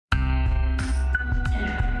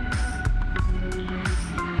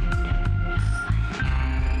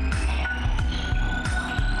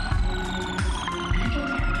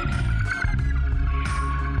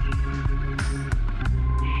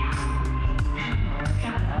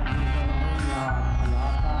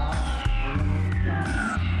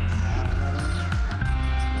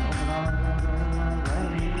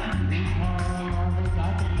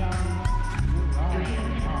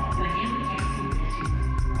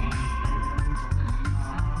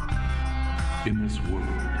In this world,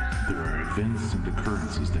 there are events and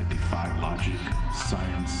occurrences that defy logic,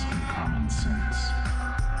 science, and common sense.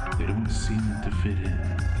 They don't seem to fit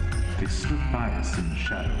in. They slip by us in the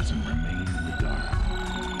shadows and remain in the dark.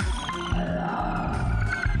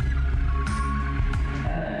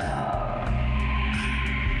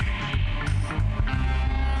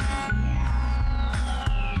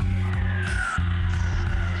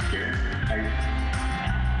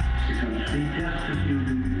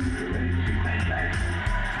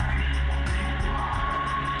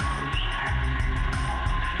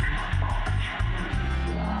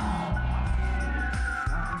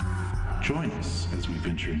 Join us as we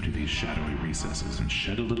venture into these shadowy recesses and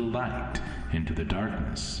shed a little light into the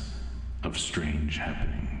darkness of strange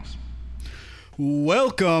happenings.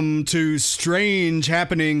 Welcome to Strange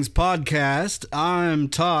Happenings Podcast. I'm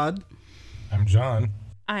Todd. I'm John.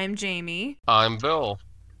 I'm Jamie. I'm Bill.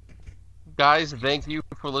 Guys, thank you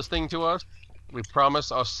for listening to us. We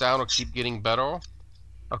promise our sound will keep getting better.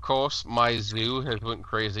 Of course, my zoo has went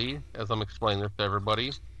crazy as I'm explaining this to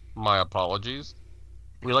everybody. My apologies.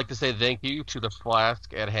 We'd like to say thank you to the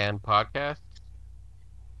Flask at Hand podcast,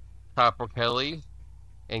 Topper Kelly,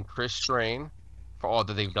 and Chris Strain for all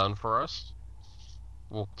that they've done for us.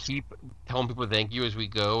 We'll keep telling people thank you as we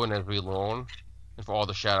go and as we learn, and for all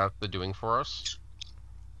the shout-outs they're doing for us.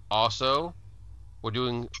 Also, we're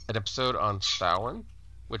doing an episode on Samhain,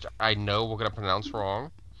 which I know we're going to pronounce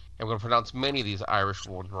wrong, and we're going to pronounce many of these Irish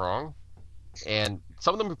words wrong. And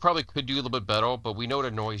some of them we probably could do a little bit better, but we know it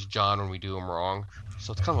annoys John when we do them wrong,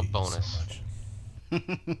 so it's kind of a bonus. So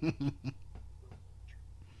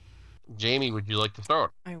Jamie, would you like to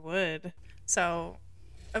start? I would. So,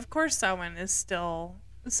 of course, Samhain is still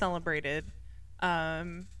celebrated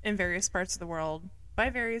in various parts of the world by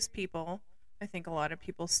various people. I think a lot of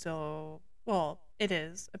people still, well, it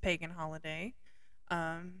is a pagan holiday.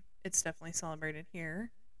 It's definitely celebrated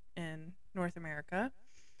here in North America.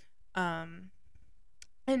 And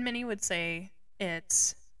many would say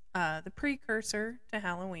it's the precursor to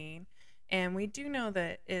Halloween, and we do know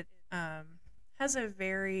that it has a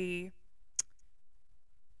very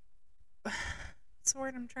what's the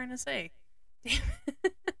word I'm trying to say?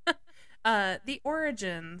 The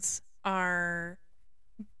origins are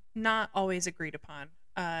not always agreed upon,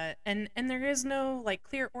 and there is no like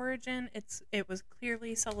clear origin. It was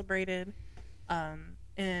clearly celebrated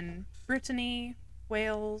in Brittany,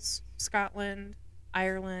 Wales, Scotland,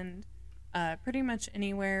 Ireland, pretty much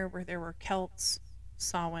anywhere where there were Celts,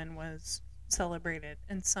 Samhain was celebrated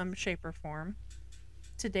in some shape or form.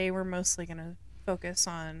 Today we're mostly going to focus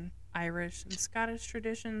on Irish and Scottish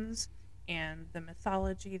traditions and the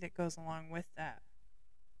mythology that goes along with that.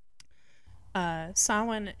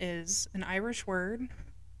 Samhain is an Irish word,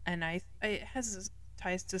 and it has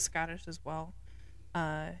ties to Scottish as well.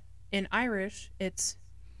 In Irish, it's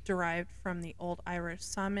derived from the Old Irish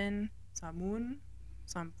Samhain, Samhain,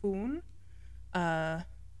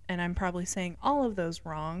 and I'm probably saying all of those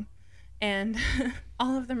wrong, and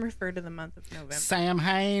all of them refer to the month of November.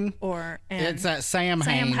 Samhain. It's that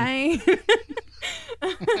Samhain.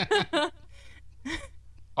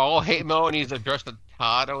 All hate mail needs addressed to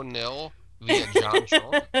Todd O'Neill via John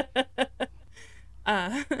Shaw.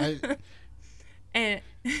 And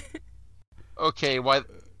okay,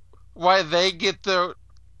 why they get the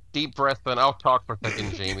deep breath, then I'll talk for a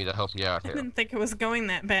second, Jamie, to help you out here. I didn't think it was going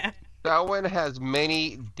that bad. Samhain has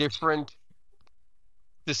many different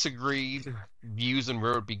disagreed views on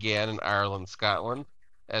where it began in Ireland, Scotland,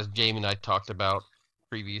 as Jamie and I talked about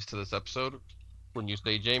previous to this episode. Wouldn't you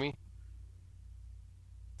say, Jamie?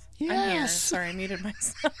 Yes. I'm here. Sorry, I muted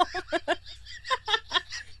myself.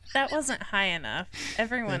 That wasn't high enough.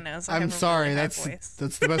 Everyone knows I have a sorry. really high That's voice.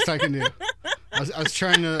 that's the best I can do. I was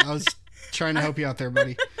trying to help you out there,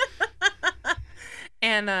 buddy.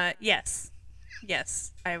 And yes,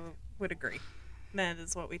 I would agree. That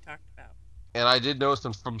is what we talked about. And I did notice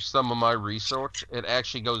from some of my research, it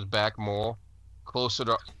actually goes back more closer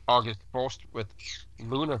to August 1st with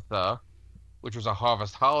Lunatha, which was a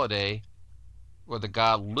harvest holiday where the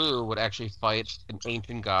god Lu would actually fight an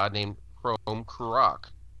ancient god named Crom Cruach.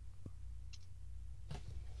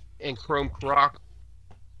 And Crom Cruach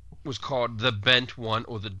was called the Bent One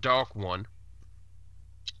or the Dark One.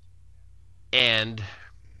 And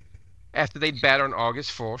after they battle on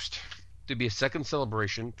August 1st, there'd be a second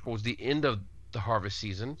celebration towards the end of the harvest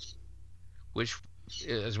season, which,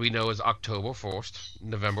 as we know, is October 1st,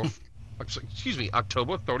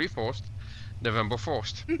 October 31st, November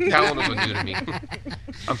 1st. Calendars are new to me.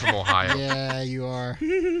 I'm from Ohio. Yeah, you are.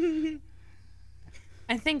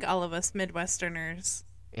 I think all of us Midwesterners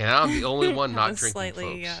And I'm the only one not have a drinking,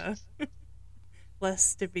 slightly folks.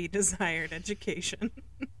 less to be desired education.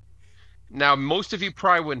 Now, most of you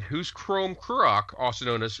probably went, who's Chrome Kurok, also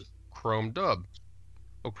known as Chrome Dub?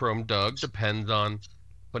 Well, Chrome Dub depends on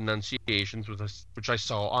pronunciations, which I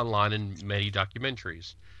saw online in many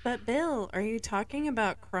documentaries. But Bill, are you talking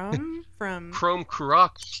about Chrome from Chrome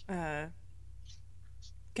Kurok.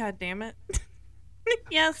 God damn it.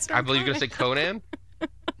 Yes, I believe you're going to say Conan?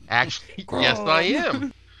 Actually, yes, I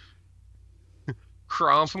am.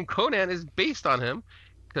 Crom from Conan is based on him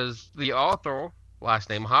because the author, last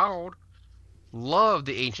name Harold, loved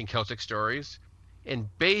the ancient Celtic stories and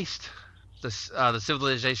based the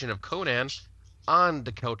civilization of Conan on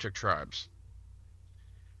the Celtic tribes.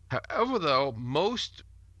 However, though, most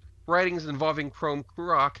writings involving Crom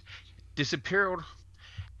Kurok disappeared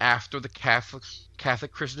after the Catholic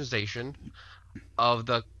Christianization of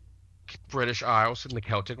the British Isles and the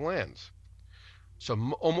Celtic lands. So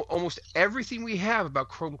almost everything we have about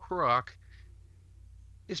Crom Kurok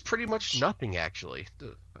is pretty much nothing, actually.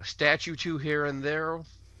 A statue too here and there,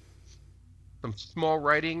 some small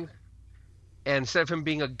writing, and instead of him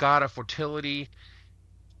being a god of fertility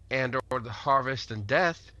and or the harvest and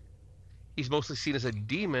death, he's mostly seen as a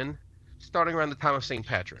demon starting around the time of St.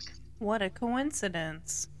 Patrick. What a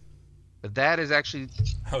coincidence. But that is actually...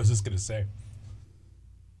 I was just going to say.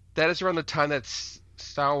 That is around the time that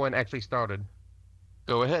Samhain actually started.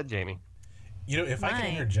 Go ahead, Jamie. You know, if I can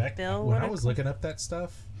interject, Bill, when I was looking up that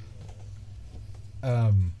stuff,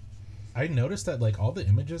 I noticed that, like, all the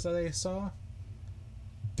images that I saw,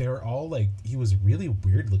 they were all, like, he was really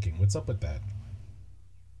weird looking. What's up with that?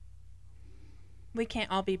 We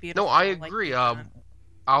can't all be beautiful. No, I agree.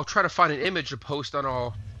 I'll try to find an image to post on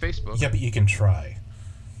our Facebook. Yeah, but you can try.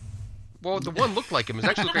 Well, the one looked like him. It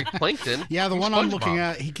actually looked like Plankton. Yeah, the one I'm looking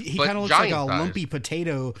at, he kind of looks like a lumpy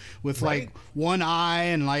potato with like one eye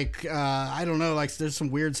and like I don't know, like there's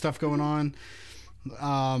some weird stuff going on.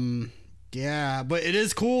 Yeah, but it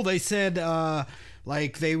is cool. They said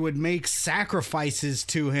like they would make sacrifices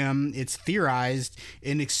to him, it's theorized,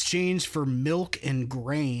 in exchange for milk and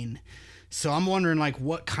grain. So I'm wondering like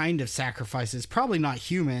what kind of sacrifices? Probably not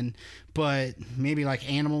human, but maybe like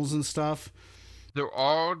animals and stuff. There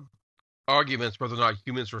are arguments whether or not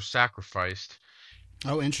humans were sacrificed.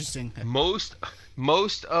 Oh, interesting. Most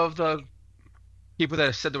of the people that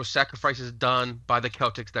have said there were sacrifices done by the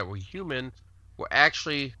Celtics that were human were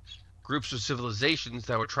actually groups of civilizations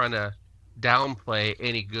that were trying to downplay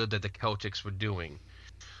any good that the Celtics were doing.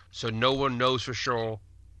 So no one knows for sure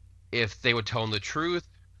if they were telling the truth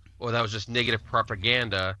or that was just negative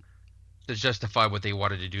propaganda to justify what they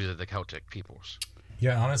wanted to do to the Celtic peoples.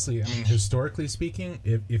 Yeah, honestly, I mean, historically speaking,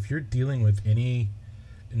 if you're dealing with any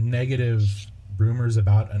negative rumors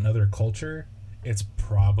about another culture, it's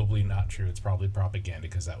probably not true. It's probably propaganda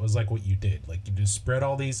because that was like what you did. Like you just spread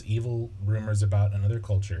all these evil rumors about another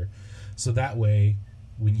culture. So that way,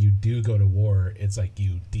 when you do go to war, it's like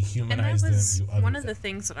you dehumanize them. And that was one of the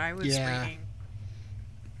things that I was reading.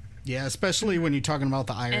 Yeah, especially when you're talking about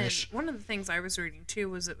the Irish. And one of the things I was reading too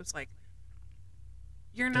was it was like,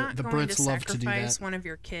 you're not the going Brits to love to do sacrifice that. one of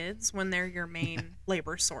your kids when they're your main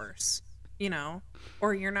labor source, you know?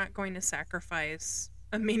 Or you're not going to sacrifice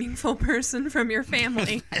a meaningful person from your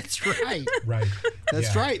family. That's right. Right.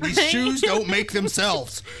 That's right. These shoes don't make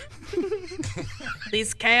themselves.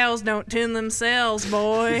 These cows don't tune themselves,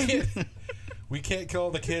 boy. We can't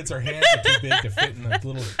kill the kids. Our hands are too big to fit in a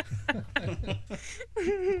little...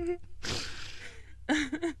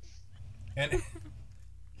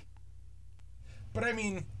 But I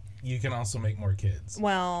mean, you can also make more kids.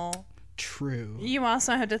 Well, true. You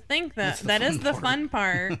also have to think that that is the fun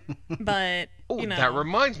part. But you know, that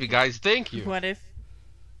reminds me, guys. Thank you. What if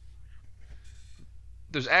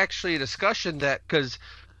there's actually a discussion that because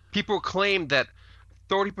people claim that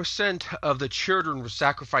 30% of the children were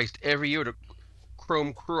sacrificed every year to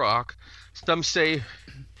Crom Kurok. Some say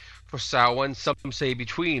for Samhain, some say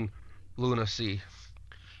between lunacy.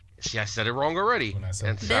 See, I said it wrong already.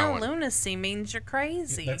 Bill, lunacy means you're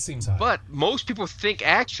crazy. That seems high. But most people think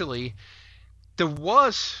actually there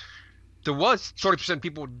was 30%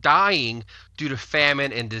 people dying due to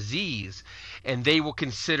famine and disease, and they were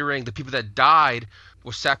considering the people that died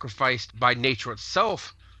were sacrificed by nature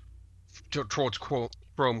itself towards Crom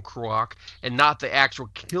Kurok, and not the actual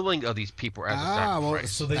killing of these people as a sacrifice. Well,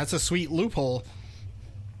 so that's a sweet loophole.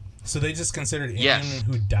 So they just considered anyone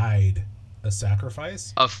who died a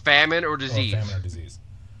sacrifice of famine or disease.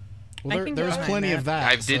 Well, there's plenty of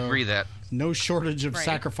that. I did read that. No shortage of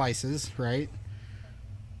sacrifices, right?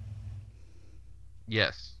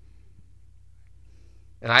 Yes.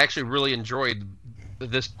 And I actually really enjoyed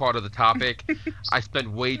this part of the topic, I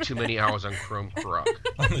spent way too many hours on Chrome Croc.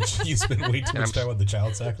 You spend way too much time with the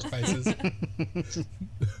child sacrifices.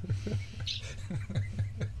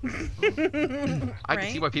 I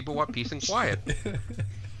can see why people want peace and quiet.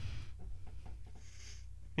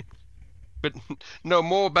 But no,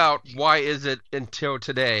 more about why is it until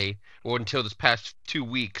today, or until this past 2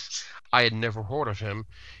 weeks, I had never heard of him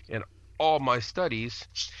in all my studies.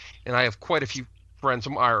 And I have quite a few friends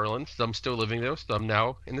from Ireland, some still living there, some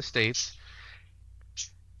now in the States.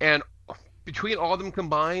 And between all of them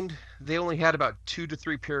combined, they only had about 2 to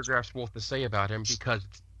 3 paragraphs worth to say about him because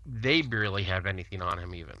they barely have anything on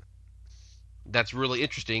him even. That's really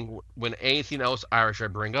interesting. When anything else Irish I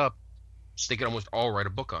bring up, they can almost all write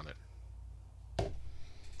a book on it.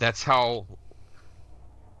 That's how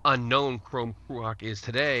unknown Chrome Cruach is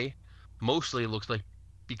today. Mostly it looks like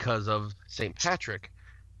because of St. Patrick.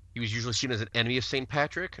 He was usually seen as an enemy of St.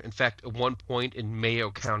 Patrick. In fact, at one point in Mayo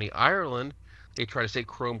County, Ireland, they tried to say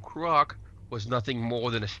Chrome Cruach was nothing more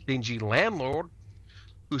than a stingy landlord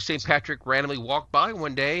who St. Patrick randomly walked by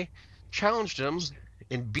one day, challenged him,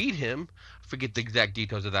 and beat him. I forget the exact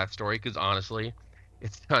details of that story because honestly,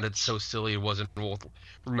 it sounded so silly it wasn't worth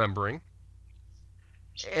remembering.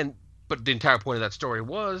 But the entire point of that story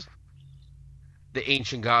was the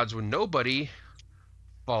ancient gods were nobody.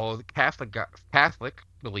 Follow the Catholic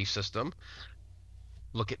belief system.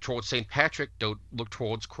 Look towards St. Patrick. Don't look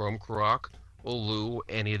towards Chrome Cruach or Lou,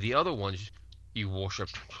 any of the other ones you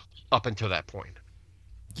worshipped up until that point.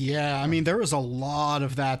 Yeah, I mean, there was a lot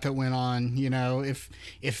of that went on. You know, if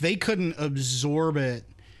they couldn't absorb it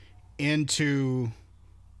into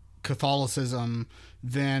Catholicism,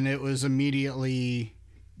 then it was immediately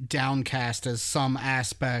downcast as some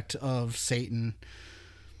aspect of Satan.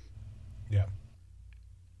 Yeah.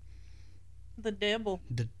 The devil.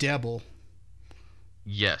 The devil.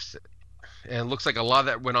 Yes. And it looks like a lot of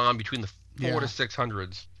that went on between the 400s to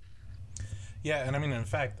 600s. Yeah, and I mean, in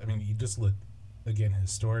fact, you just look, again,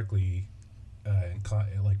 historically,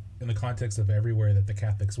 in the context of everywhere that the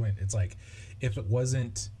Catholics went, it's like, if it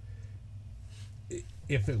wasn't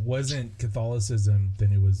Catholicism,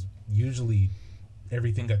 then it was usually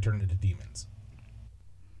everything got turned into demons.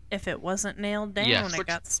 If it wasn't nailed down, Yes, it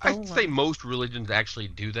got stolen. I'd say most religions actually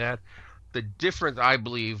do that. The difference, I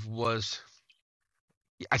believe,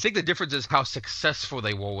 I think the difference is how successful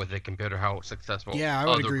they were with it compared to how successful I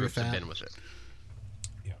would other agree groups with have that. been with it.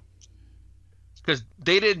 Yeah. Because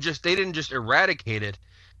they didn't just eradicate it;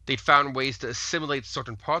 they found ways to assimilate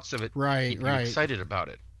certain parts of it. Right, keep you right. excited about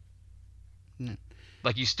it. Mm.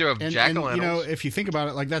 Like you still have And jack-o'-lanterns. you know, if you think about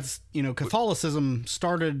it, like that's, you know, Catholicism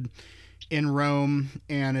started in Rome,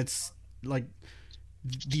 and it's like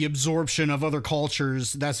the absorption of other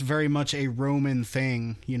cultures. That's very much a Roman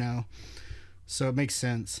thing, you know. So it makes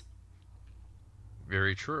sense.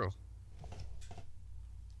 Very true.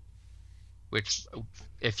 Which,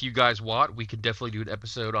 if you guys want, we could definitely do an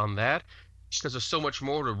episode on that, because there's so much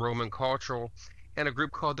more to Roman culture, and a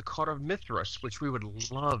group called the Court of Mithras, which we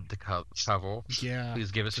would love to cover. Yeah.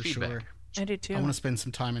 Please give us for feedback. sure. I do too. I want to spend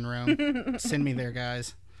some time in Rome. Send me there,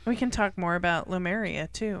 guys. We can talk more about Lemuria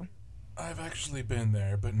too. I've actually been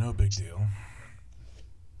there, but no big deal.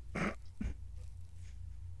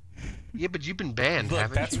 Yeah, but you've been banned, Look,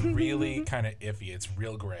 haven't that's you? really kind of iffy. It's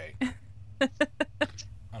real gray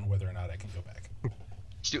on whether or not I can go back.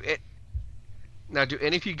 Do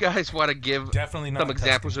any of you guys want to give Definitely not some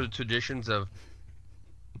examples Tuscany. of the traditions of...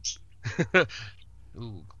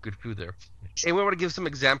 Ooh, good food there. Anyone want to give some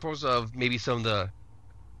examples of maybe some of the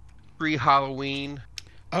pre-Halloween?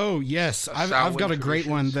 Oh, yes. I've got a great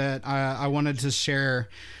one that I wanted to share.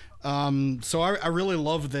 So I really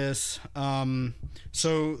love this.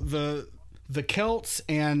 So the Celts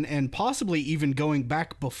and possibly even going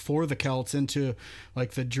back before the Celts into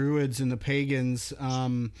like the Druids and the pagans,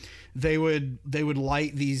 they would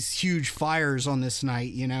light these huge fires on this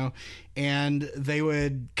night, you know, and they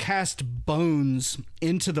would cast bones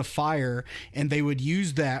into the fire, and they would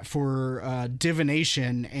use that for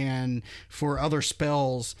divination and for other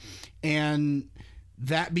spells, and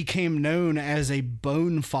that became known as a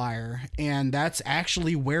bonfire, and that's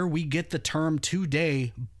actually where we get the term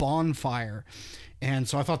today, bonfire. And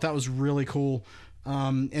so I thought that was really cool.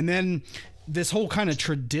 And then this whole kind of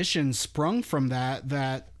tradition sprung from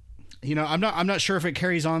that, you know, I'm not sure if it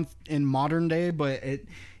carries on in modern day, but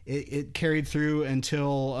it carried through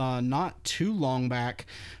until not too long back.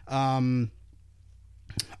 On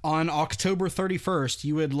October 31st,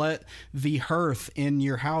 you would let the hearth in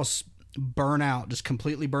your house burn out, just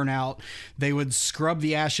completely burn out. They would scrub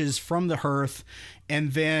the ashes from the hearth,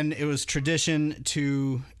 and then it was tradition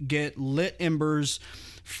to get lit embers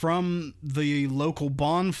from the local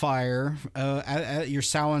bonfire at your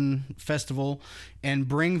Samhain festival and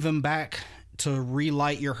bring them back to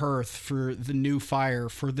relight your hearth for the new fire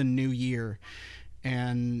for the new year.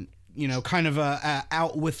 And, you know, kind of a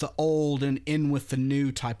out with the old and in with the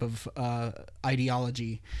new type of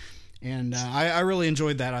ideology. And I really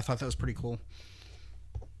enjoyed that. I thought that was pretty cool.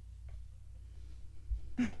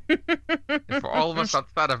 And for all of us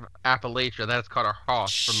outside of Appalachia, that's called a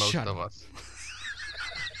hoss for most Shut of up. us.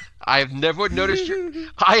 I have never noticed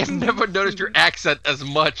your accent as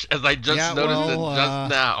much as I just noticed it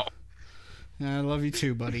just now. I love you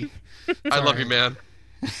too, buddy. I love you, man.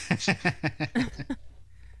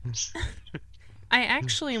 I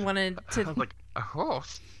actually wanted I to. was like, a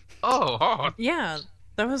horse? Oh, horse. Yeah,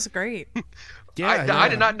 that was great. I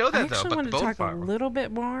did not know I that, though. actually But wanted the to talk a bonfire. little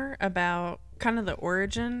bit more about kind of the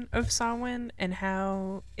origin of Samhain and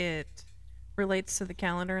how it relates to the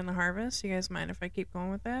calendar and the harvest. You guys mind if I keep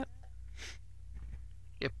going with that?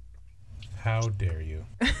 How dare you?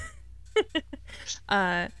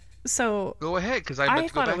 So Go ahead, because I meant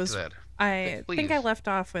to go thought back it was. to that. I Please. think I left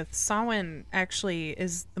off with Samhain actually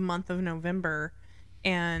is the month of November,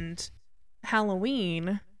 and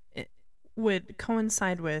Halloween would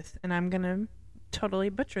coincide with, and I'm gonna totally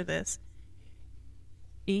butcher this,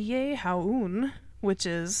 Iye Haun, which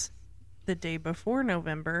is the day before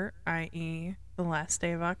November, i.e. the last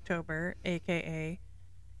day of October, aka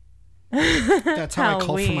That's how I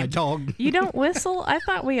call for my Halloween. dog. You don't whistle? I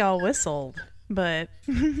thought we all whistled, but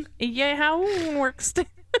Iye Haun works too.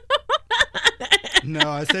 No,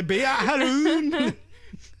 I said, be out, Halloween.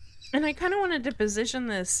 And I kind of wanted to position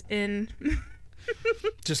this in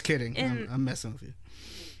Just kidding. In- I'm messing with you.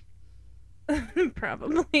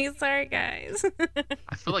 probably. Sorry, guys.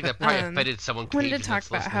 I feel like that probably offended someone. wanted to Cajun talk that's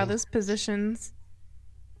about how listening. this positions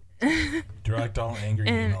Direct all angry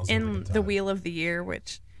emails over in to the Todd. Wheel of the Year,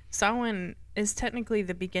 which Samhain is technically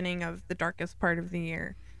the beginning of the darkest part of the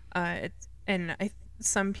year.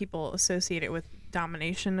 Some people associate it with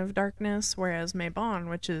domination of darkness, whereas Mabon,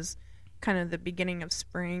 which is kind of the beginning of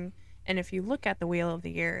spring. And if you look at the Wheel of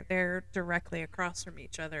the Year, they're directly across from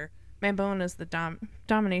each other. Mabon is the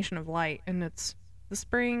domination of light, and it's the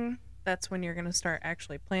spring. That's when you're going to start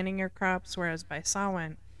actually planting your crops, whereas by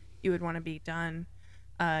Samhain, you would want to be done.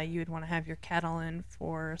 You would want to have your cattle in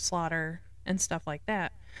for slaughter and stuff like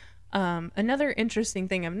that. Another interesting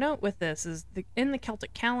thing of note with this is in the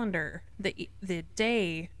Celtic calendar, the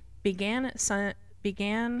day began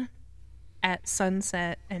at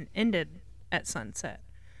sunset and ended at sunset,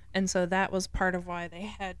 and so that was part of why they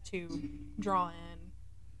had to draw in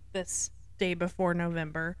this day before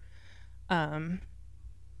November. And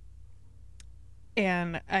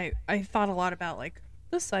I thought a lot about like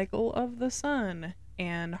the cycle of the sun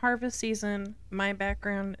and harvest season. My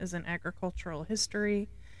background is in agricultural history,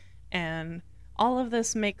 and all of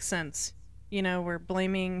this makes sense. You know, we're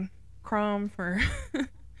blaming Crom for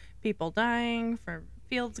people dying, for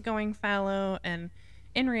fields going fallow, and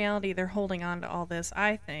in reality, they're holding on to all this,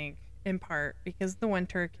 I think, in part because the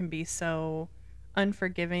winter can be so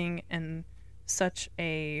unforgiving and such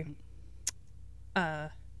a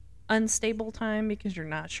unstable time because you're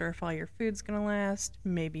not sure if all your food's going to last.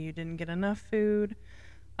 Maybe you didn't get enough food.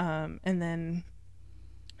 And then,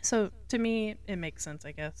 so to me, it makes sense,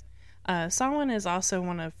 I guess. Samhain is also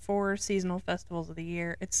one of 4 seasonal festivals of the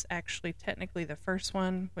year. It's actually technically the first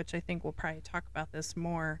one, which I think we'll probably talk about this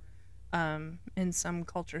more. In some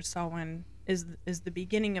cultures, Samhain is the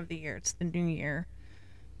beginning of the year. It's the new year.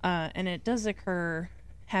 And it does occur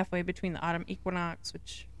halfway between the autumn equinox,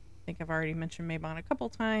 which I think I've already mentioned Mabon a couple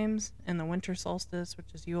times, and the winter solstice,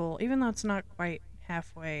 which is Yule, even though it's not quite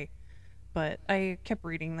halfway. But I kept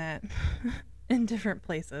reading that in different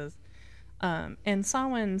places. And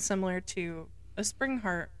Samhain, similar to the spring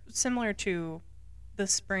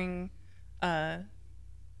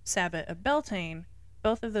Sabbath of Beltane,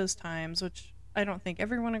 both of those times, which I don't think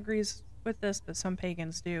everyone agrees with this, but some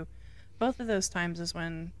pagans do, both of those times is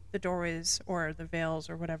when the doorways or the veils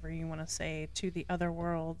or whatever you want to say to the other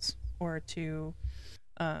worlds or to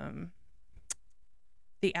the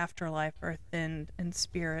afterlife are thinned and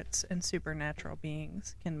spirits and supernatural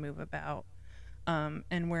beings can move about.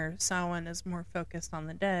 And where Samhain is more focused on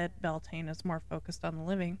the dead, Beltane is more focused on the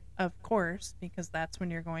living, of course, because that's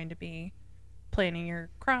when you're going to be planting your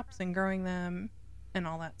crops and growing them and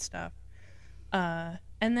all that stuff.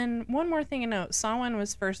 And then one more thing to note, Samhain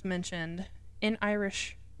was first mentioned in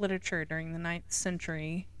Irish literature during the 9th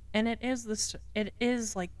century, and it is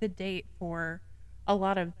like the date for a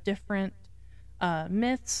lot of different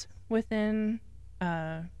myths within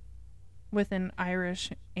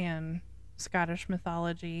Irish and Scottish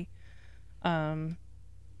mythology.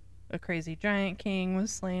 a crazy giant king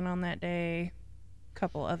was slain on that day. A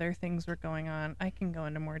couple other things were going on. I can go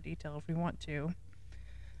into more detail if we want to.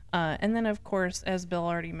 And then, of course, as Bill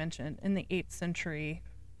already mentioned, in the 8th century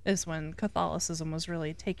is when Catholicism was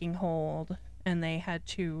really taking hold, and they had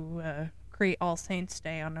to create All Saints'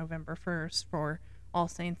 Day on November 1st for All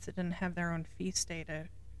Saints that didn't have their own feast day to,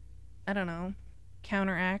 I don't know,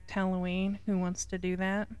 counteract Halloween. Who wants to do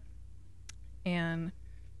that? And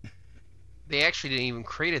they actually didn't even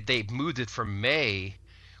create it. They moved it from May,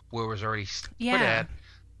 where it was already put at,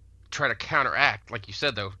 try to counteract, like you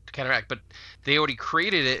said, though, to counteract. But they already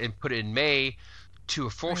created it and put it in May to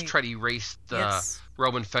try to erase the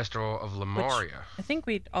Roman festival of Lamaria. I think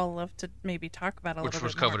we'd all love to maybe talk about a little bit more.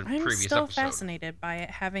 Which was covered in previous I'm episode. still fascinated by it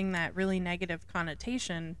having that really negative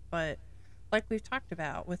connotation, but like we've talked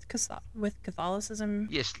about with Catholicism.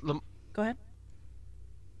 Yes. Go ahead.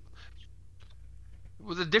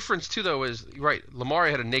 Well, the difference too, though, is right.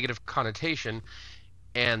 Lamaria had a negative connotation,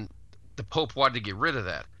 and the Pope wanted to get rid of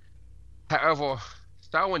that. However,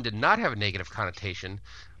 Samhain did not have a negative connotation,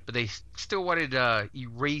 but they still wanted to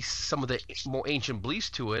erase some of the more ancient beliefs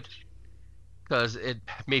to it, because it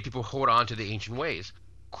made people hold on to the ancient ways.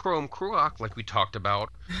 Crom Cruach, like we talked about,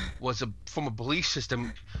 was from a belief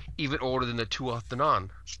system even older than the Tuath Danann,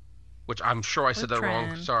 which I'm sure I said that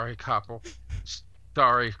wrong. Sorry, Koppel.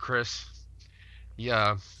 Sorry, Chris.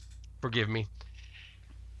 Yeah, forgive me.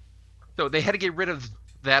 So they had to get rid of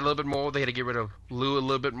that a little bit more. They had to get rid of Lu a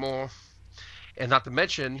little bit more. And not to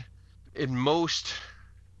mention, in most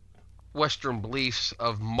Western beliefs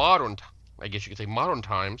of modern, I guess you could say modern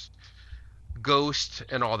times, ghosts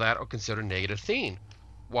and all that are considered negative theme.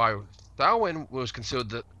 While Samhain was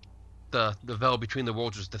considered the veil between the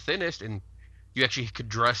worlds was the thinnest, and you actually could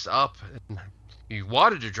dress up, and you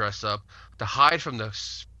wanted to dress up to hide from the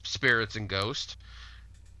spirits and ghosts.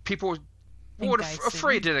 People were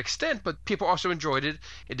afraid to an extent, but people also enjoyed it.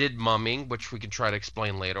 It did mumming, which we can try to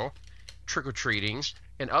explain later, trick-or-treating,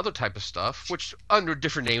 and other type of stuff, which under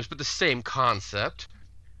different names, but the same concept.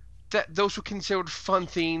 That those were considered fun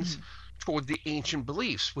themes toward the ancient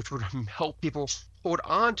beliefs, which would help people hold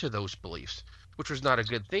on to those beliefs, which was not a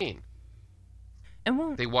good thing.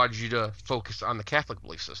 And they wanted you to focus on the Catholic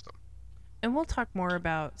belief system. And we'll talk more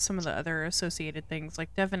about some of the other associated things,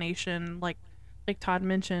 like divination, like Todd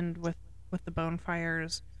mentioned with the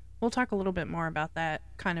bonfires. We'll talk a little bit more about that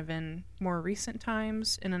kind of in more recent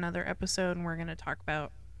times in another episode, and we're going to talk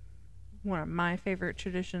about one of my favorite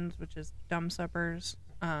traditions, which is dumb suppers,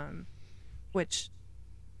 which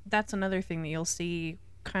that's another thing that you'll see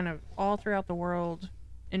kind of all throughout the world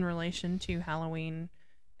in relation to Halloween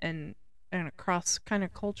and across kind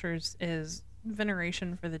of cultures is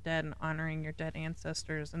veneration for the dead and honoring your dead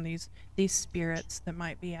ancestors and these spirits that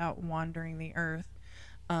might be out wandering the earth.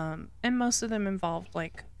 And most of them involved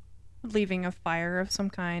like leaving a fire of some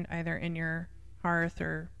kind, either in your hearth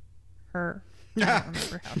or her. I don't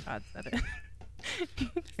remember how Todd said it.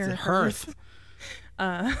 Your hearth.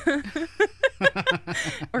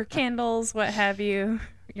 Or candles, what have you.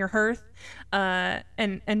 Your hearth.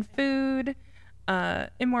 And food.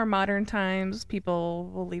 In more modern times, people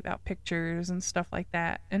will leave out pictures and stuff like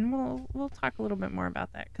that, and we'll talk a little bit more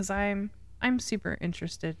about that because I'm super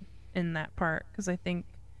interested in that part because I think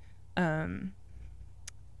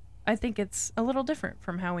it's a little different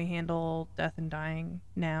from how we handle death and dying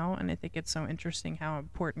now, and I think it's so interesting how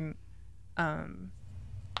important that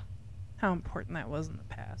was in the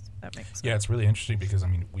past. If that makes sense. Yeah, it's really interesting because I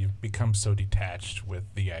mean we've become so detached with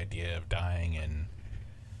the idea of dying and.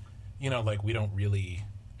 You know, like we don't really,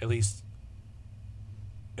 at least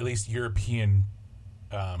European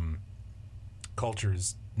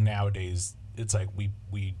cultures nowadays. It's like we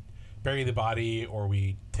bury the body or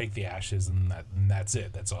we take the ashes and that's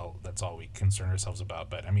it. That's all we concern ourselves about.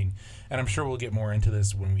 But I mean, and I'm sure we'll get more into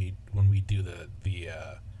this when we do the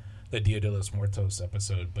Dia de los Muertos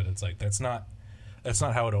episode. But it's like that's not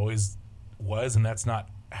how it always was, and that's not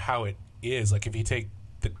how it is. Like if you take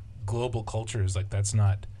the global cultures, like that's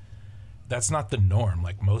not the norm.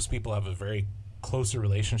 Like most people have a very closer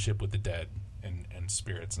relationship with the dead and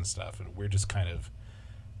spirits and stuff, and we're just kind of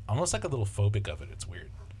almost like a little phobic of it. It's weird.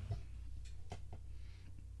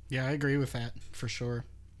 Yeah, I agree with that for sure.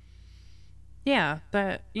 Yeah,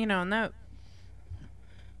 and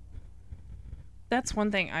that's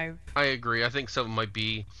one thing I agree. I think some might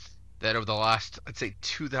be that over the last, I'd say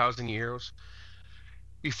 2,000 years,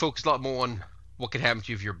 we focus a lot more on what could happen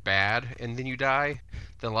to you if you're bad and then you die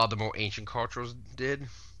than a lot of the more ancient cultures did.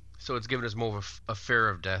 So it's given us more of a fear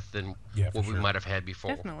of death than what we might have had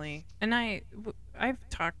before. Definitely. And I've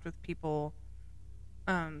talked with people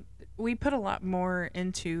we put a lot more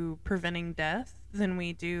into preventing death than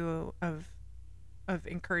we do of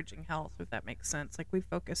encouraging health, if that makes sense. Like, we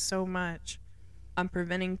focus so much on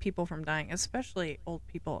preventing people from dying, especially old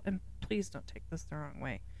people. And please don't take this the wrong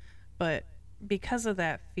way, but because of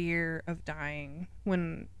that fear of dying,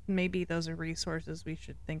 when maybe those are resources we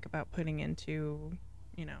should think about putting into,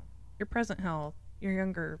 you know, your present health, your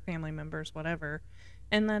younger family members, whatever.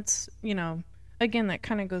 And that's, you know, again, that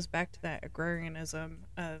kind of goes back to that agrarianism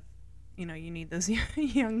of, you know, you need those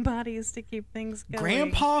young bodies to keep things going.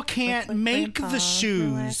 Grandpa can't Like make Grandpa, the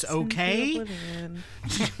shoes, relax into okay? oblivion.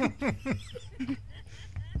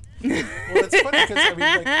 Well, it's funny because I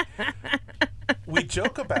mean, like, we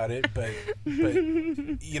joke about it, but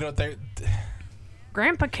you know,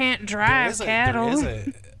 Grandpa can't drive cattle.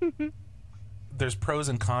 There's pros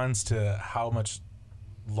and cons to how much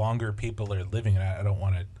longer people are living, and I don't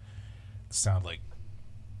want to sound like,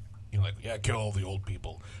 you know, like, yeah, kill all the old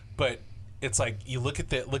people, but it's like you look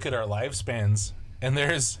at our lifespans, and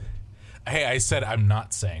there's, hey, I said I'm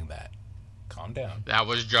not saying that. Calm down. That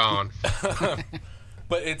was John.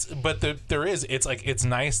 There is. It's like, it's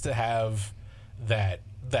nice to have that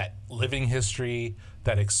living history,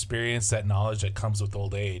 that experience, that knowledge that comes with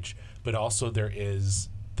old age. But also there is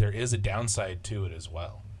a downside to it as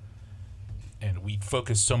well. And we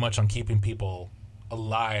focus so much on keeping people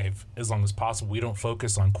alive as long as possible. We don't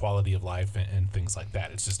focus on quality of life and things like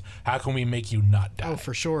that. It's just, how can we make you not die? Oh,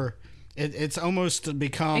 for sure. It's almost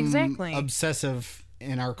become Exactly. obsessive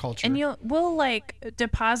in our culture. And we'll like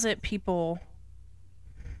deposit people.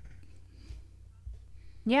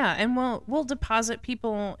 Yeah, and we'll deposit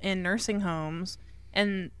people in nursing homes,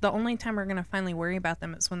 and the only time we're gonna finally worry about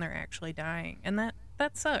them is when they're actually dying, and that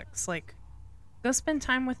sucks. Like, go spend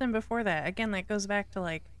time with them before that. Again, that goes back to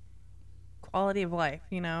like quality of life.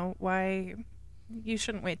 You know, why you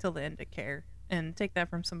shouldn't wait till the end to care, and take that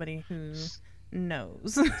from somebody who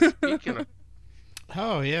knows. Speaking of,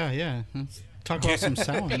 Oh, yeah. Let's talk about some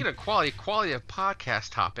speaking Samhain. of quality of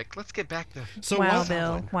podcast topic, let's get back to So Wow, what?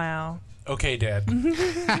 Bill. Wow. Okay, Dad.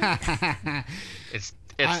 it's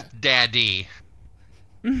Daddy.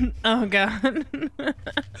 Oh God.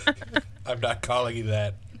 I'm not calling you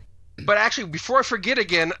that. But actually, before I forget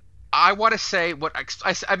again, I want to say what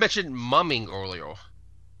I mentioned mumming earlier.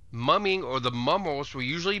 Mumming, or the mummers, were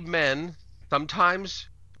usually men, sometimes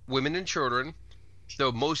women and children.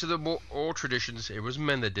 Though most of the more old traditions, it was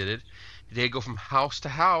men that did it. They'd go from house to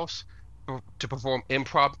house to perform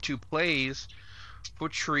impromptu plays for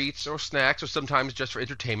treats or snacks, or sometimes just for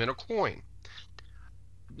entertainment or coin.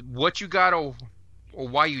 What you got, or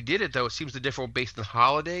why you did it, though, it seems to differ based on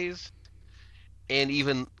holidays and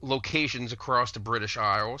even locations across the British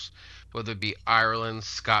Isles, whether it be Ireland,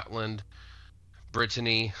 Scotland,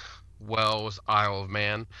 Brittany, Wales, Isle of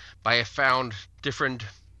Man. But I have found different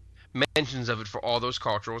mentions of it for all those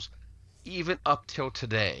cultures, even up till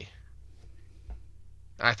today.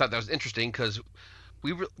 I thought that was interesting because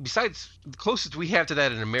besides, the closest we have to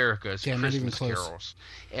that in America is Yeah, not even Christmas close. carols,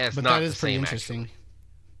 and it's But not that is the pretty same. interesting.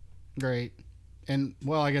 Actually. Great. And,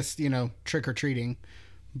 well, I guess, you know, trick or treating,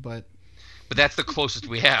 but But that's the closest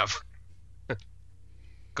we have.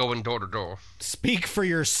 Going door to door. speak for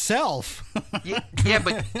yourself. Yeah,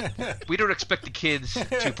 but we don't expect the kids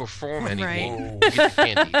to perform anymore. Right. To get the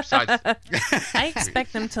candy. Besides, I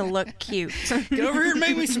expect them to look cute. Get over here and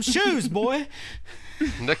make me some shoes, boy.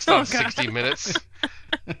 next on 60 Minutes.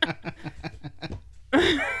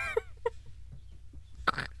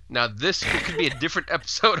 Now, this could be a different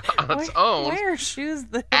episode on its own. Why are shoes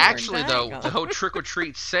the Actually, though, the whole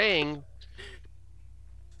trick-or-treat saying...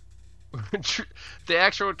 the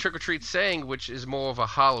actual trick-or-treat saying, which is more of a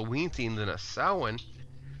Halloween theme than a Samhain,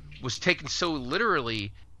 was taken so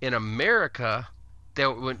literally in America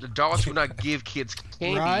that when adults would not give kids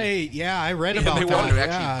candy. Right, yeah, I read Yeah, about they that. wanted to Yeah,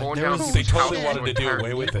 actually burn there down was- They totally houses wanted or to do entire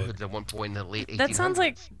away with it. neighborhoods at one point in the late 1800s. That sounds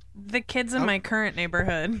like the kids in my current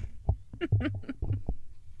neighborhood.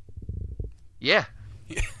 Yeah.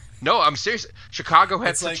 No, I'm serious. Chicago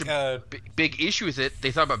had It's such like, a big issue with it.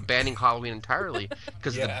 They thought about banning Halloween entirely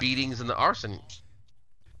because of the Yeah. beatings and the arson.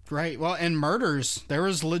 Right, well, and murders. There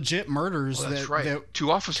was legit murders Well, that's that, right. that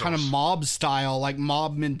 2 officers. kind of mob style, like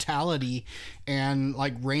mob mentality, and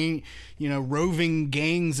like roving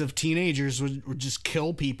gangs of teenagers would just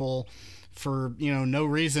kill people for no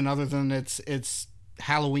reason other than it's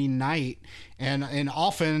Halloween night, and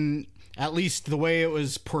often, at least the way it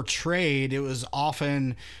was portrayed, it was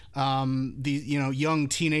often these young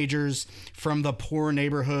teenagers from the poor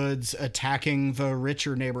neighborhoods attacking the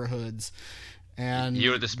richer neighborhoods. And You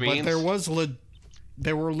know what this means? But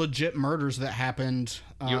there were legit murders that happened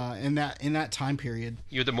in that time period.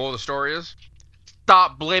 You know what the moral of the story is?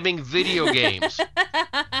 Stop blaming video games.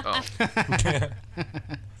 Oh.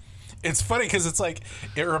 It's funny because it's like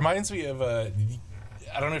it reminds me of I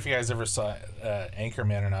don't know if you guys ever saw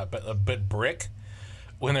Anchorman or not, but Brick,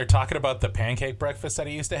 when they're talking about the pancake breakfast that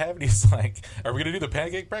he used to have, and he's like, "Are we gonna do the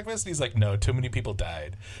pancake breakfast?" And he's like, "No, too many people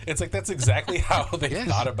died." It's like that's exactly how they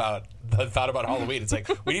thought about Halloween. It's like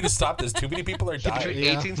we need to stop this. Too many people are dying. Between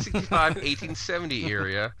 1865, 1870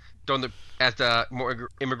 area, as more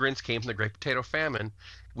immigrants came from the Great Potato Famine,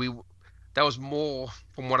 that was more,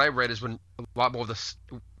 from what I read, is when a lot more of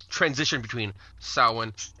the transition between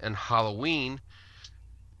Samhain and Halloween,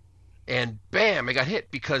 and bam, it got hit,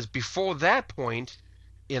 because before that point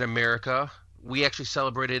in America, we actually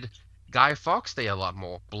celebrated Guy Fawkes Day a lot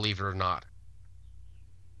more, believe it or not,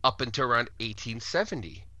 up until around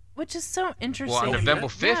 1870. Which is so interesting. Well, on November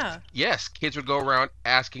 5th, Yeah. yes, kids would go around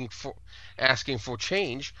asking for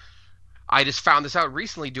change. I just found this out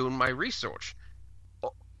recently doing my research.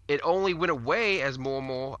 It only went away as more and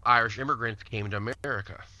more Irish immigrants came to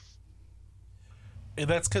America. And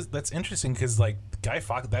that's interesting because like Guy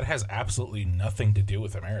Fawkes, that has absolutely nothing to do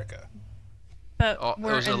with America. But Oh, it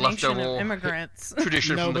we're was a a nation of leftover immigrants.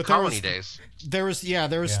 Tradition No, from the but there colony was- days. There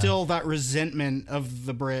was still that resentment of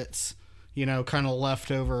the Brits, kind of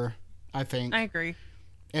left over, I think. I agree.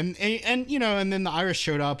 And then the Irish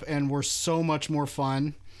showed up and were so much more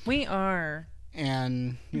fun, We are.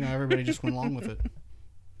 and everybody just went along with it.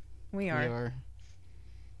 We We are. are.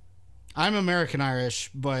 I'm American Irish,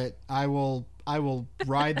 but I will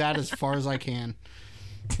ride that as far as I can.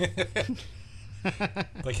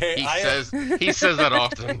 Like, hey, He says that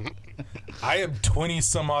often. I am 20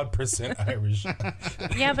 some odd % Irish.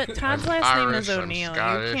 Yeah, but Todd's last name Irish, is O'Neill. I'm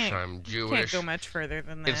Scottish, You can't, I'm can't Jewish. go much further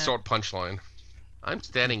than that. Insult punchline. I'm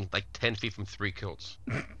standing like 10 feet from 3 kilts.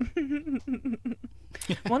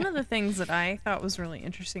 One of the things that I thought was really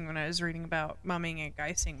interesting when I was reading about mumming and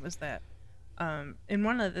geising was that, and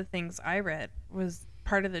one of the things I read was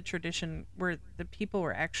part of the tradition where the people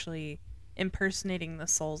were actually impersonating the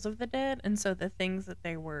souls of the dead, and so the things that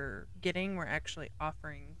they were getting were actually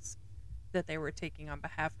offerings that they were taking on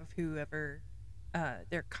behalf of whoever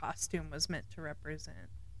their costume was meant to represent.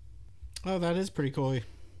 Oh, that is pretty cool. And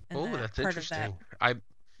Oh, that that's part of that- interesting.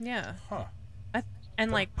 yeah. Huh.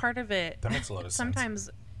 And like part of it, That makes a lot of sense. sometimes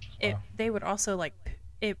they would also like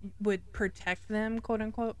it would protect them, quote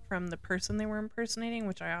unquote, from the person they were impersonating,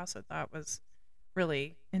 which I also thought was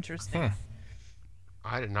really interesting.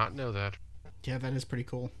 I did not know that. Yeah, that is pretty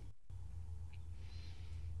cool.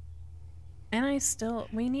 And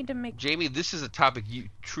we need to make Jamie, this is a topic you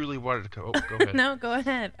truly wanted to cover. Oh, go ahead. no, go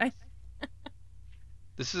ahead.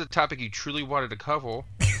 This is a topic you truly wanted to cover.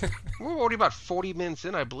 We're already about 40 minutes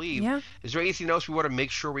in, I believe. Yeah. Is there anything else we want to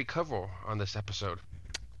make sure we cover on this episode?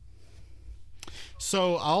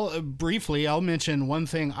 So I'll mention one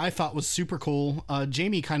thing I thought was super cool.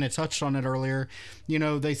 Jamie kind of touched on it earlier.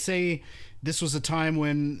 They say this was a time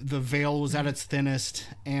when the veil was at its thinnest,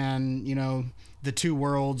 and the two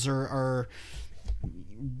worlds are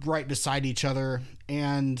right beside each other.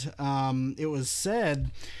 And it was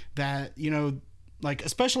said that like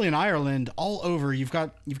especially in Ireland, all over you've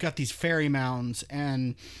got these fairy mounds,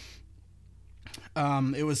 and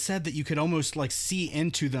it was said that you could almost like see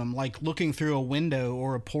into them, like looking through a window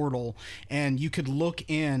or a portal, and you could look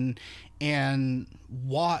in and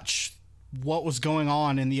watch what was going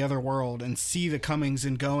on in the other world and see the comings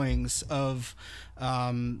and goings of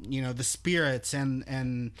the spirits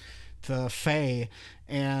and the fae.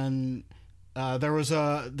 And there's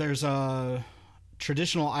a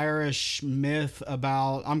traditional Irish myth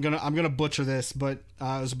about, I'm gonna butcher this, but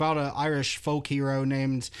it was about an Irish folk hero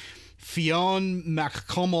named Fionn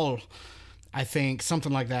MacCummel, I think,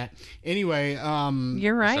 something like that. Anyway,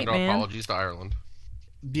 You're right, Send our man. apologies to Ireland.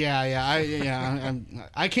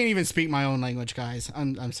 I can't even speak my own language, guys.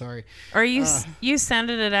 I'm sorry. Or you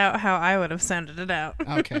sounded it out how I would have sounded it out.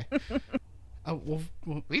 Okay. Oh, well,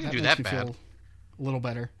 We didn't do makes that me bad. feel a little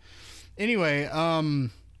better. Anyway,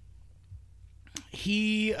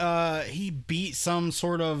 he beat some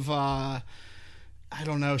sort of I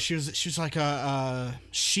don't know. She was like a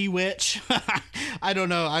she witch. I don't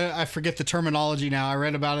know. I forget the terminology now. I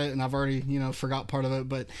read about it and I've already forgot part of it.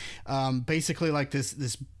 But basically like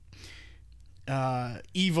this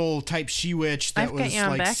evil type she witch that I've got was you on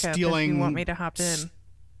like backup stealing. if you want me to hop in.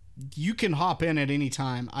 You can hop in at any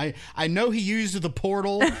time. I know he used the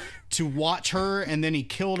portal to watch her, and then he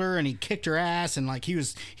killed her and he kicked her ass, and like he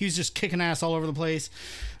was just kicking ass all over the place.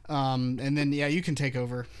 And then you can take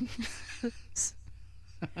over.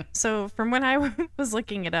 So from when I was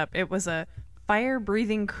looking it up, it was a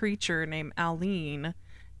fire-breathing creature named Aline,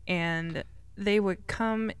 and they would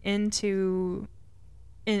come into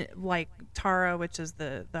in like Tara, which is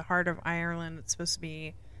the heart of Ireland. It's supposed to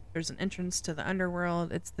be, there's an entrance to the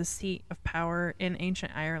underworld. It's the seat of power in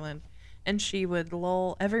ancient Ireland. And she would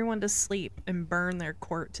lull everyone to sleep and burn their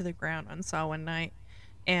court to the ground on Samhain night.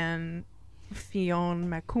 And Fionn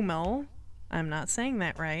McCumel, I'm not saying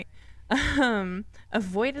that right,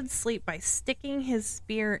 avoided sleep by sticking his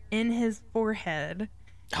spear in his forehead.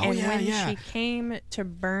 And when she came to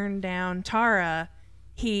burn down Tara,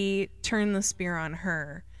 he turned the spear on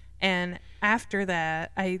her. And after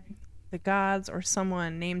that, the gods or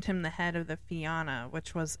someone named him the head of the Fianna,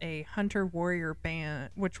 which was a hunter-warrior band,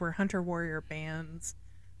 which were hunter-warrior bands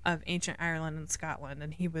of ancient Ireland and Scotland.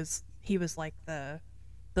 And he was like the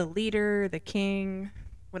leader, the king,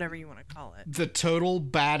 whatever you want to call it. The total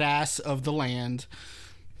badass of the land.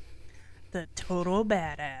 The total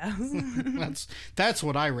badass. That's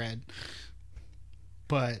what I read.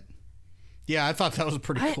 But yeah, I thought that was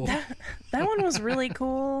pretty cool. That one was really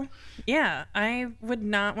cool. Yeah, I would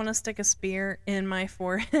not want to stick a spear in my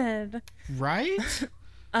forehead. Right?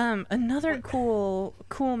 Another cool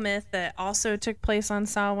myth that also took place on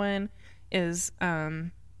Samhain is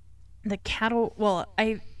the cattle. Well,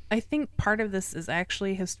 I think part of this is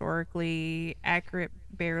actually historically accurate,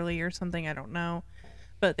 barely, or something. I don't know.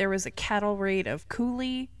 But there was a cattle raid of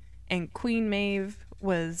Cooley, and Queen Maeve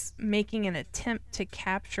was making an attempt to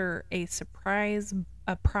capture a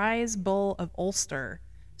prize bull of Ulster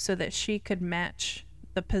so that she could match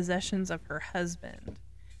the possessions of her husband.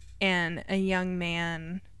 And a young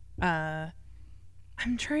man, I'm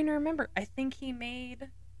trying to remember, I think he made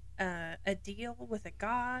a deal with a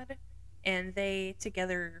god, and they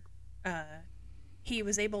together, he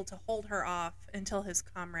was able to hold her off until his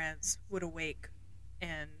comrades would awake.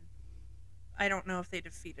 And I don't know if they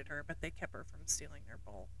defeated her, but they kept her from stealing their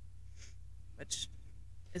bull, which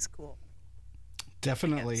is cool.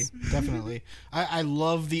 Definitely. I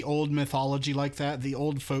love the old mythology like that, the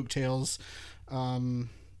old folk tales.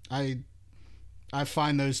 I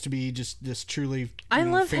find those to be just truly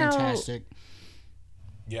fantastic.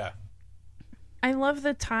 I love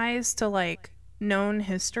the ties to like known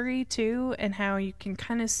history too, and how you can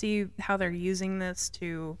kind of see how they're using this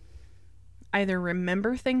to either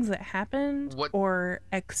remember things that happened or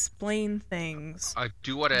explain things. I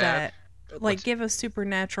do want to add, like give a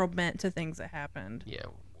supernatural bent to things that happened. Yeah.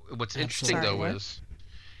 What's interesting though is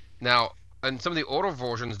now in some of the older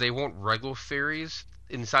versions they want regular fairies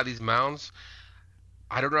inside these mounds.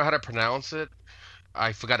 I don't know how to pronounce it.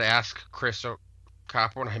 I forgot to ask Chris or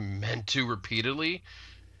Copper, and I meant to repeatedly.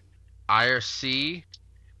 IRC,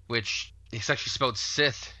 which is actually spelled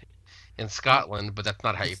Sith in Scotland, but that's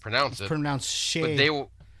not how you pronounce it. It's pronounced Shay. But they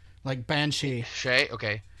will, like Banshee. Shay,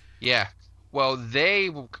 okay, yeah. Well,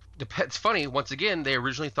 it's funny. Once again, they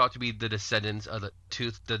originally thought to be the descendants of the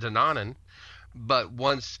Dananan, but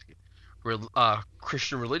once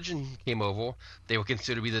Christian religion came over, they were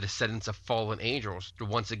considered to be the descendants of fallen angels. To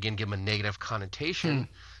once again give them a negative connotation, to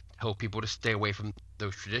help people to stay away from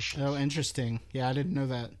those traditions. Oh, interesting. Yeah, I didn't know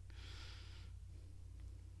that.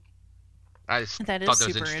 I just thought that was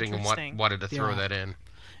interesting and wanted to throw that in.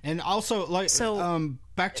 And also, like,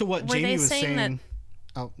 back to what Jamie was saying.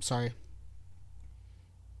 Oh, sorry.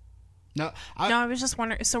 No, I was just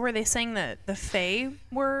wondering. So, were they saying that the Fae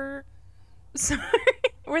were? Sorry,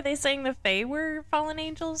 were they saying the Fae were fallen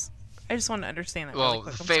angels? I just want to understand that. Well, really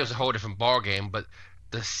quick. The Fae was a whole different ball game, but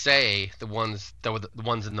the Say, the ones that were the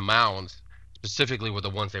ones in the mounds, specifically were the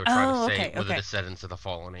ones they were trying to say were the descendants of the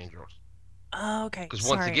fallen angels. Oh, okay. Because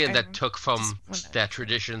once again, that took from that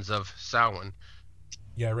traditions of Samhain.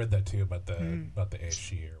 Yeah, I read that too about the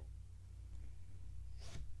ASG.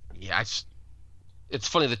 Yeah, it's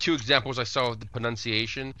funny. The two examples I saw of the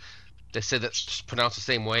pronunciation, they said that pronounced the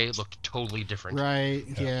same way, it looked totally different. Right?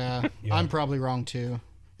 Yeah. I'm probably wrong too.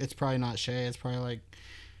 It's probably not Shay. It's probably like,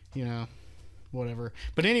 whatever.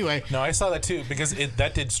 But anyway. No, I saw that too because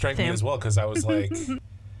that did strike me as well because I was like,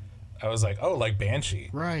 oh, like Banshee.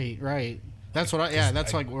 Right. That's what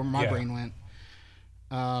that's like where my brain went.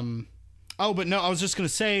 But no, I was just going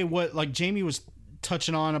to say what like Jamie was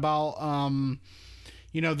touching on about,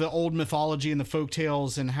 the old mythology and the folk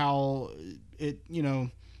tales and how it,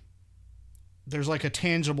 there's like a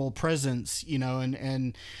tangible presence,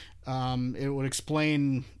 and it would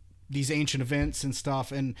explain these ancient events and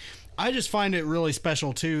stuff. And I just find it really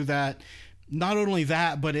special too, that not only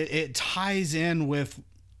that, but it ties in with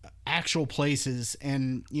actual places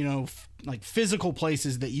and, like physical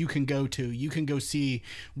places that you can go to. You can go see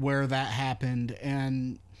where that happened.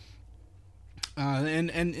 And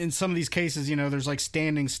in some of these cases, there's like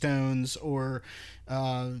standing stones or,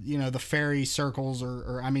 the fairy circles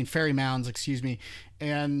or fairy mounds, excuse me.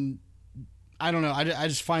 And I don't know. I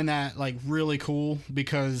just find that like really cool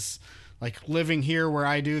because like living here where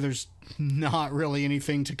I do, there's not really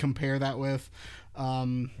anything to compare that with.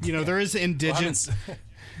 There is indigenous.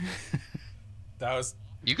 That was.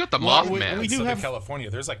 You got the Mothman. We do have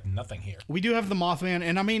California. There's like nothing here. We do have the Mothman,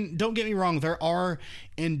 and I mean, don't get me wrong. There are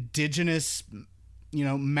indigenous,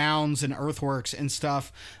 mounds and earthworks and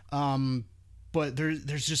stuff, but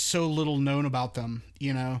there's just so little known about them,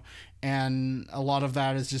 and a lot of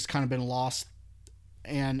that has just kind of been lost,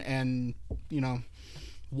 and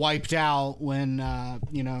wiped out when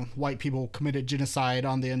white people committed genocide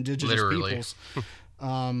on the indigenous peoples.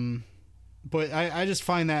 But I just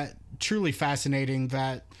find that truly fascinating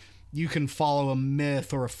that you can follow a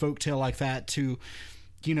myth or a folktale like that to,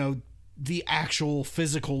 the actual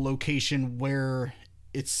physical location where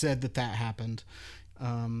it's said that happened.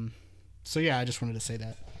 So yeah, I just wanted to say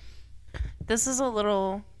that. This is a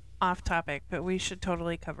little off topic, but we should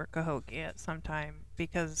totally cover Cahokia at some time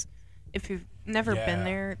because if you've never been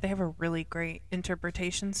there, they have a really great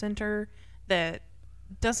interpretation center that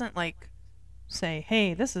doesn't say,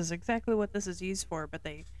 hey, this is exactly what this is used for, but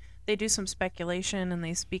they do some speculation and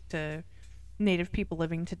they speak to native people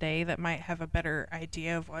living today that might have a better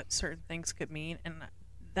idea of what certain things could mean, and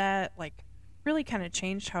that really kind of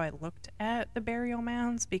changed how I looked at the burial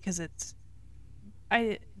mounds because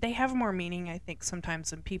they have more meaning, I think,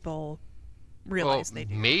 sometimes than people realize they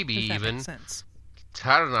do. Maybe even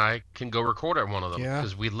Tad and I can go record at one of them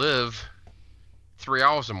because we live 3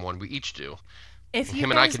 hours from one. We each do. If you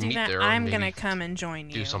Him guys and I can do meet that, there. I'm gonna come and join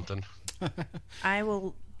you. Do something. I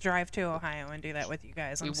will drive to Ohio and do that with you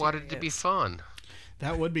guys. We wanted it to be fun.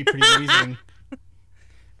 That would be pretty amazing.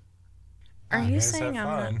 Are you saying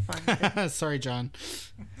I'm not fun? Sorry, John.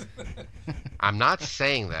 I'm not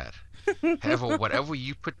saying that. However, whatever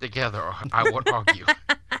you put together, I won't argue.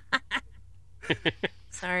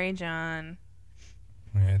 Sorry, John.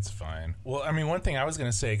 Yeah, it's fine. Well, I mean, one thing I was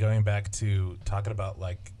going to say, going back to talking about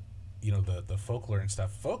the folklore and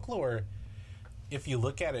stuff. Folklore, if you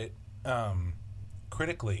look at it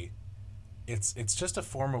critically, it's just a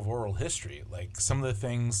form of oral history. Like some of the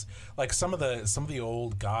things, like some of the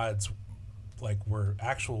old gods, were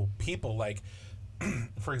actual people. Like,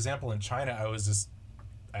 for example, in China, I was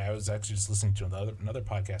actually just listening to another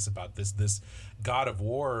podcast about this god of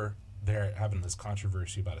war. They're having this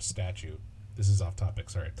controversy about a statue. This is off topic,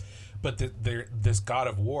 sorry, but this god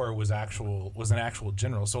of war was an actual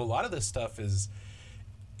general. So a lot of this stuff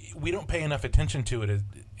we don't pay enough attention to it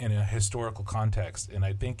in a historical context, and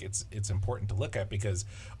I think it's important to look at because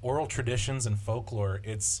oral traditions and folklore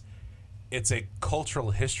it's a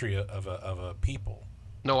cultural history of a people.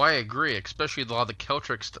 No, I agree. Especially a lot of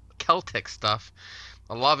the Celtic stuff.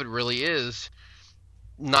 A lot of it really is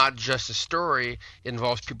not just a story. It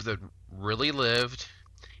involves people that really lived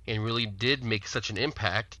and really did make such an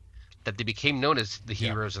impact that they became known as the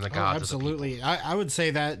heroes and the gods. Absolutely. Of the people. I would say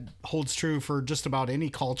that holds true for just about any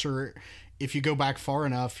culture. If you go back far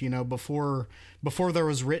enough, before there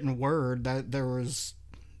was written word, that there was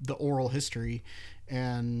the oral history.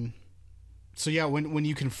 And so, yeah, when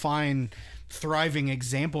you can find thriving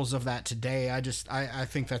examples of that today, I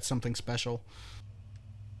think that's something special.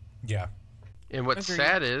 Yeah. And what's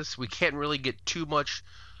sad is we can't really get too much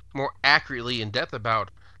more accurately in depth about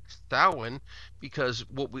Samhain because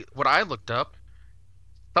what I looked up,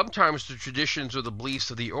 sometimes the traditions or the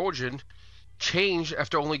beliefs of the origin change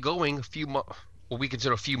after only going what we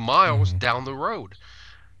consider a few miles down the road.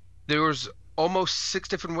 There was almost 6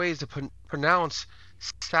 different ways to pronounce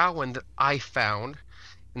Samhain that I found,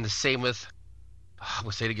 and the same with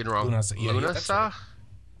we'll say it again wrong. Lunasa,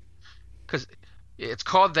 because it's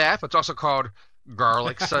called that, but it's also called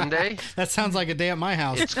Garlic Sunday. That sounds like a day at my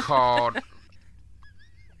house. It's called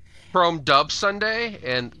Chrome Dub Sunday,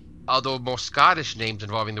 and other more Scottish names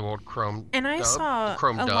involving the word Chrome. And I saw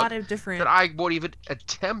a lot of different that I won't even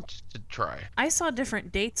attempt to try. I saw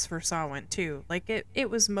different dates for Samhain too. It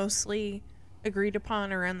was mostly agreed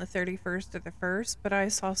upon around the 31st or the 1st, but I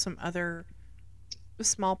saw some other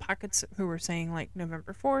small pockets who were saying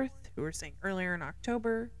November 4th, who were saying earlier in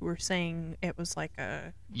October, who were saying it was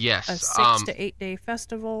a 6 to 8 day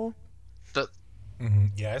festival.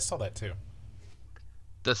 Yeah, I saw that too.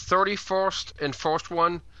 The 31st and 1st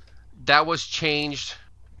one, that was changed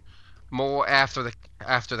more after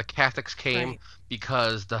the Catholics came,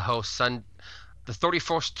 because the whole the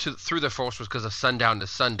 31st through the 1st was because of sundown to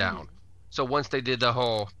sundown. So once they did the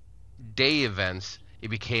whole day events, it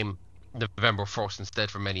became November 1st instead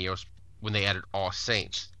for many years when they added All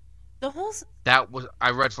Saints.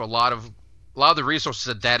 I read for a lot of the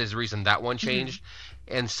resources that is the reason that one changed,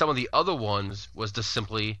 And some of the other ones was just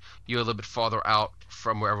simply you're a little bit farther out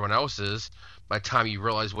from where everyone else is. By the time you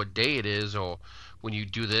realize what day it is, or when you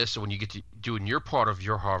do this, or when you get to doing your part of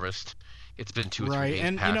your harvest, it's been 2 or 3 right. days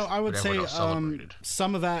And past I would what say everyone else celebrated.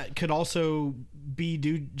 some of that could also be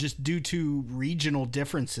due to regional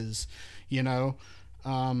differences, because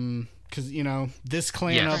this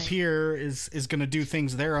clan Yes. up here is going to do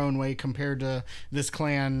things their own way compared to this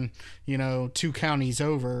clan 2 counties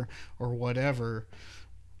over or whatever.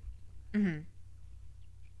 Mm-hmm.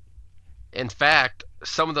 In fact,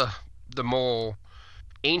 some of the more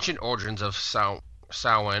ancient origins of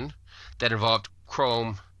Samhain that involved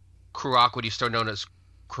Chrome Kruak, what is still known as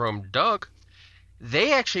Chrome Dug,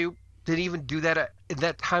 they actually didn't even do that in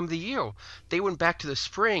that time of the year. They went back to the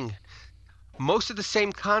spring. Most of the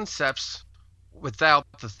same concepts without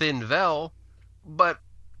the thin veil, but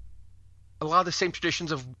a lot of the same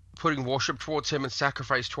traditions of putting worship towards him and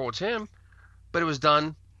sacrifice towards him, but it was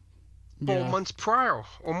done 4 months prior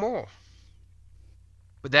or more.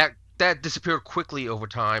 But that disappeared quickly over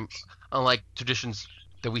time, unlike traditions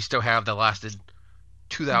that we still have that lasted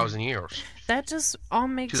 2,000 years. That just all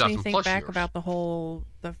makes me 2,000 think plus back years. about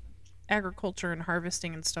the agriculture and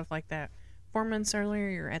harvesting and stuff like that. 4 months earlier,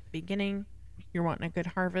 you're at the beginning, you're wanting a good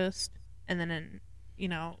harvest, and then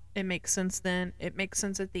it makes sense then. It makes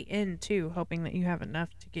sense at the end too, hoping that you have enough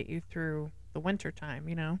to get you through the winter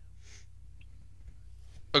time,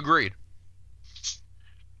 Agreed.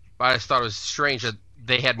 But I just thought it was strange that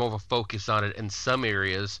they had more of a focus on it in some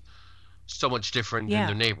areas, so much different than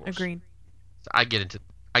their neighbors. Agreed. I get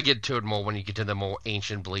into it more when you get to the more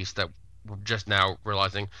ancient beliefs that we're just now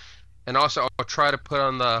realizing. And also, I'll try to put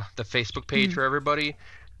on the Facebook page for everybody.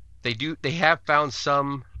 They have found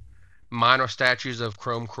some minor statues of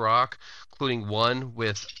Chrome Kruak, including one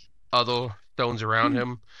with other stones around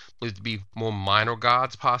him, believed to be more minor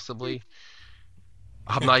gods, possibly.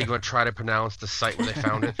 I'm not even going to try to pronounce the site where they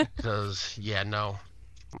found it, because, no.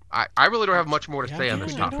 I really don't have much more to say on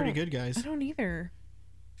this topic. Pretty good, guys. I don't either.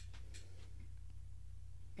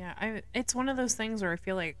 Yeah, it's one of those things where I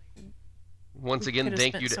feel like Once we again, could have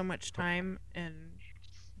thank spent you to so much time, and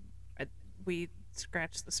we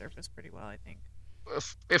scratched the surface pretty well, I think.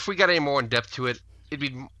 if we got any more in depth to it, it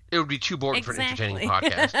would be too boring for an entertaining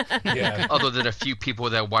podcast. Yeah. Other than a few people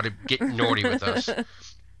that want to get naughty with us.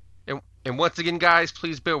 And once again, guys,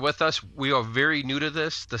 please bear with us. We are very new to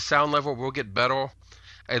this. The sound level will get better.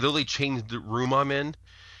 I literally changed the room I'm in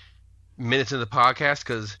minutes into the podcast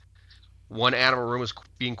because one animal room is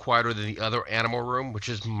being quieter than the other animal room, which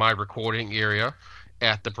is my recording area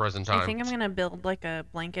at the present time. I think I'm going to build like a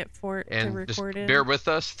blanket fort to And just record in. bear with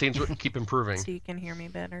us. Things will keep improving. So you can hear me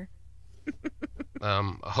better.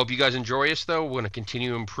 I hope you guys enjoy us, though. We're going to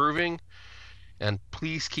continue improving. And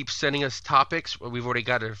please keep sending us topics. We've already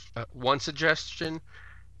got one suggestion.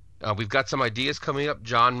 We've got some ideas coming up.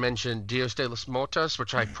 John mentioned Dios de los Muertos,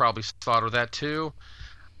 which I probably thought of that too.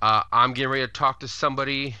 I'm getting ready to talk to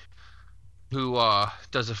somebody who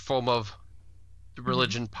does a form of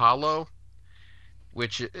religion Palo,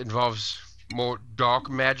 which involves more dark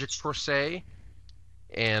magic per se.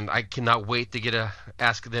 And I cannot wait to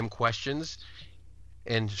ask them questions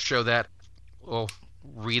and show that, well,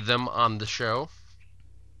 read them on the show.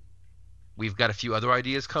 We've got a few other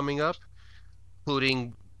ideas coming up,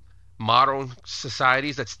 including modern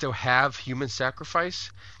societies that still have human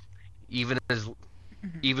sacrifice, even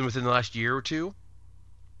within the last year or two.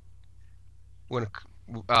 When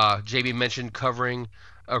JB mentioned covering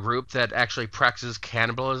a group that actually practices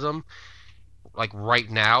cannibalism, like right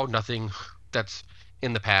now, nothing that's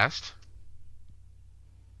in the past.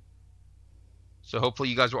 So hopefully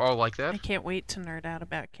you guys will all like that. I can't wait to nerd out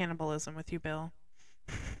about cannibalism with you, Bill.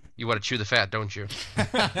 You want to chew the fat, don't you?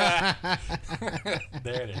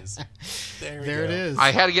 There it is. There it is.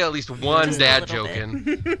 I had to get at least one Just a dad little joke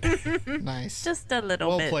bit. in. Nice. Just a little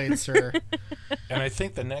Well bit. played, sir. And I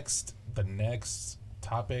think the next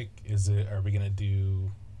topic is are we gonna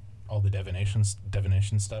do all the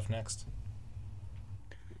divination stuff next?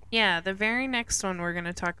 Yeah, the very next one we're going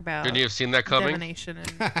to talk about Couldn't you have seen that coming? divination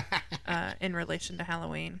in relation to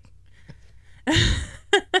Halloween.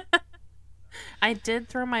 I did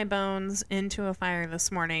throw my bones into a fire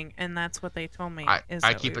this morning, and that's what they told me.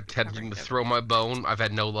 I keep attempting to throw my bone. I've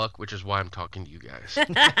had no luck, which is why I'm talking to you guys.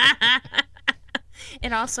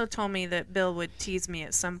 It also told me that Bill would tease me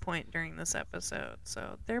at some point during this episode,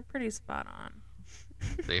 so they're pretty spot on.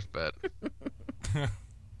 Safe bet.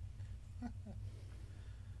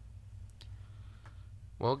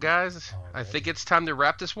 Well, guys, I think it's time to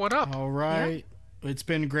wrap this one up. All right. It's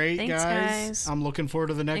been great, Thanks, guys. I'm looking forward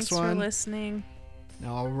to the next Thanks one. for listening.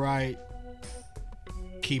 All right.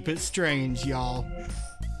 Keep it strange, y'all.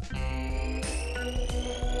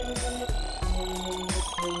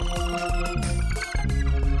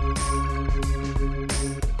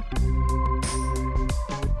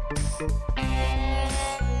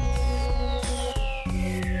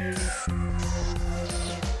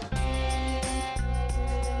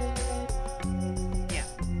 Yeah.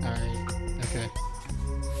 Alright, okay.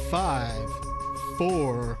 5,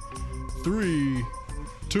 4, 3,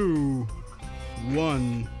 2,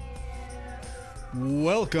 1.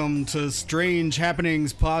 Welcome to Strange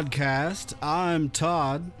Happenings Podcast. I'm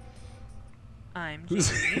Todd. I'm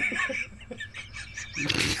Jamie.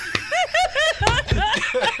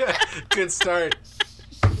 Good start.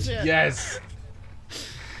 Yes.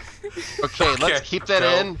 Okay, let's keep that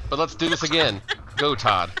in, but let's do this again. Go,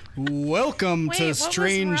 Todd. Welcome Wait, to what was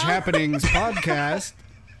Strange wrong? Happenings Podcast.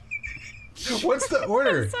 What's the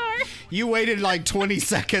order? Sorry. You waited like 20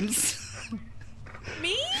 seconds.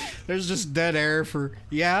 Me? There's just dead air for,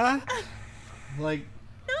 yeah? Like,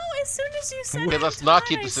 No, as soon as you said Okay, it, let's not Todd,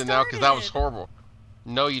 keep I this in now because that was started. horrible.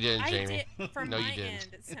 No, you didn't, I Jamie. did. From No, my you didn't. end,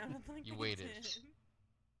 it sounded like You I waited. did.